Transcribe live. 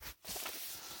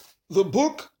The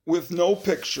Book with No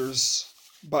Pictures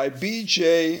by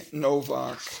B.J.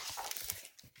 Novak.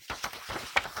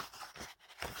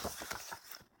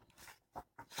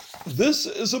 This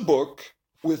is a book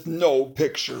with no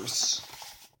pictures.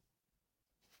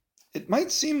 It might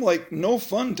seem like no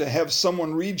fun to have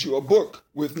someone read you a book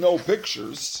with no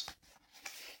pictures.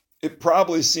 It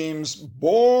probably seems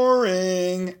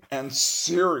boring and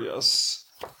serious,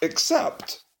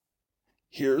 except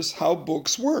here's how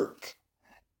books work.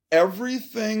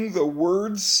 Everything the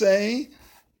words say,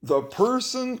 the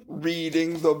person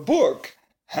reading the book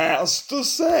has to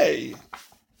say,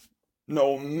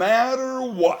 no matter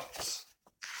what.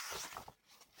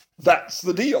 That's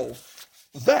the deal.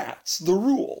 That's the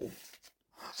rule.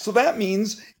 So that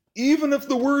means even if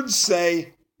the words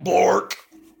say, blork,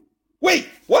 wait,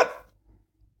 what?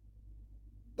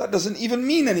 That doesn't even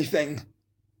mean anything.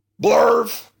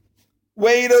 Blurf,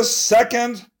 wait a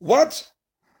second, what?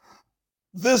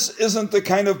 This isn't the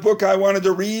kind of book I wanted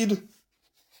to read,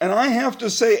 and I have to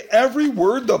say every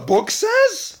word the book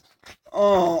says?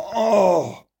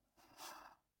 Oh.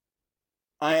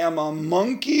 I am a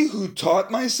monkey who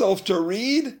taught myself to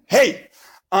read? Hey,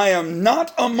 I am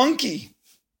not a monkey.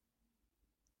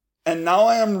 And now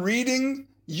I am reading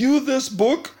you this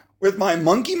book with my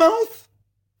monkey mouth?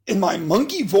 In my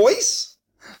monkey voice?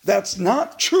 That's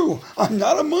not true. I'm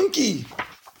not a monkey.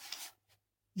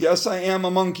 Yes, I am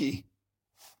a monkey.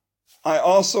 I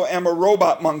also am a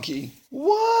robot monkey.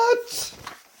 What?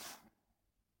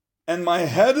 And my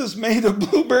head is made of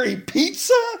blueberry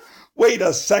pizza? Wait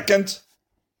a second.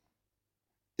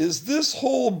 Is this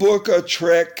whole book a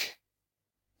trick?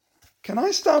 Can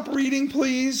I stop reading,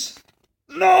 please?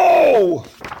 No!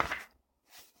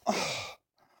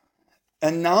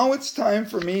 And now it's time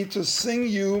for me to sing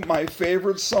you my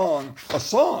favorite song. A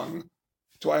song?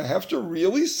 Do I have to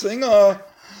really sing a...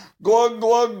 Glug,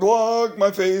 glug, glug,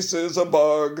 my face is a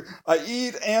bug. I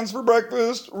eat ants for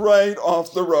breakfast right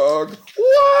off the rug.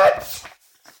 What?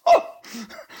 Oh,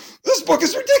 this book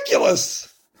is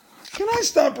ridiculous. Can I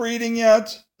stop reading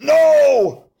yet?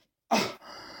 No!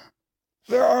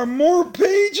 There are more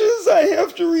pages. I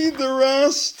have to read the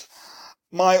rest.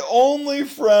 My only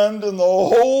friend in the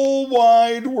whole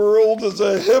wide world is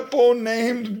a hippo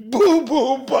named Boo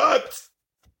Boo Butt.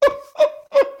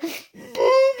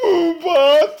 Boo Boo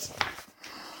Butt.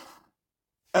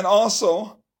 And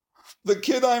also, the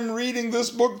kid I'm reading this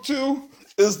book to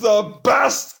is the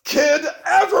best kid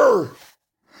ever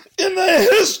in the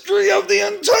history of the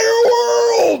entire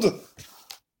world.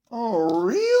 Oh,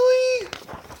 really?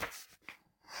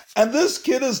 And this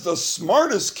kid is the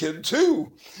smartest kid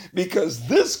too, because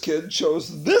this kid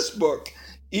chose this book,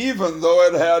 even though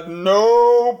it had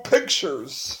no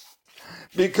pictures.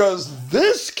 Because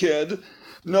this kid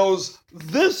knows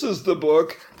this is the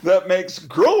book that makes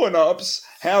grown-ups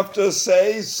have to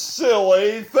say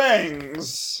silly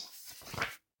things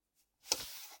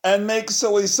and make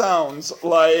silly sounds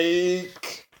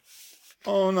like,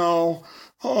 oh no,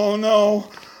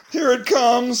 here it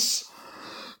comes.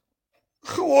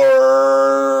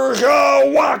 Chlorga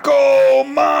wako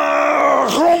ma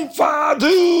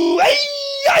rumfadu,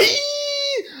 ay,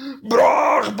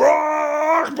 brach,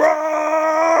 brach,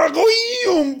 brach,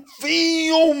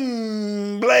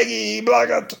 fium, blaggy,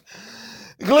 blagget,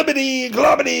 glibbity,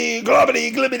 globbity,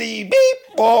 globbity, glibbity, beep,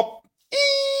 bop,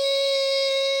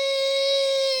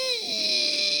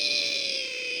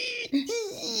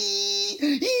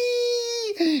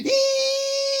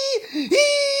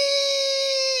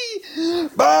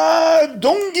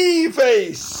 Badongi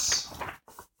face.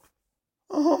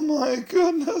 Oh my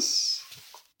goodness.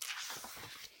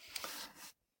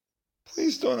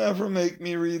 Please don't ever make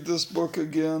me read this book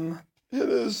again. It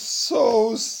is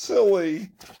so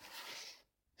silly.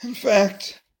 In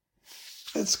fact,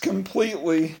 it's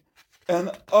completely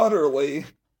and utterly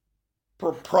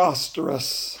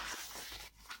preposterous.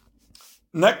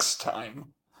 Next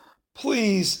time,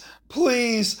 please,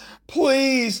 please,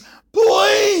 please,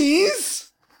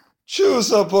 please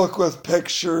choose a book with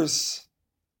pictures.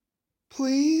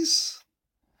 Please?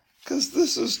 Because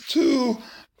this is too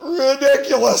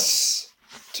ridiculous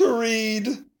to read.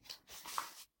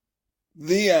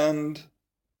 The end.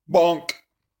 Bonk.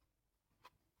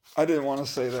 I didn't want to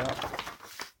say that.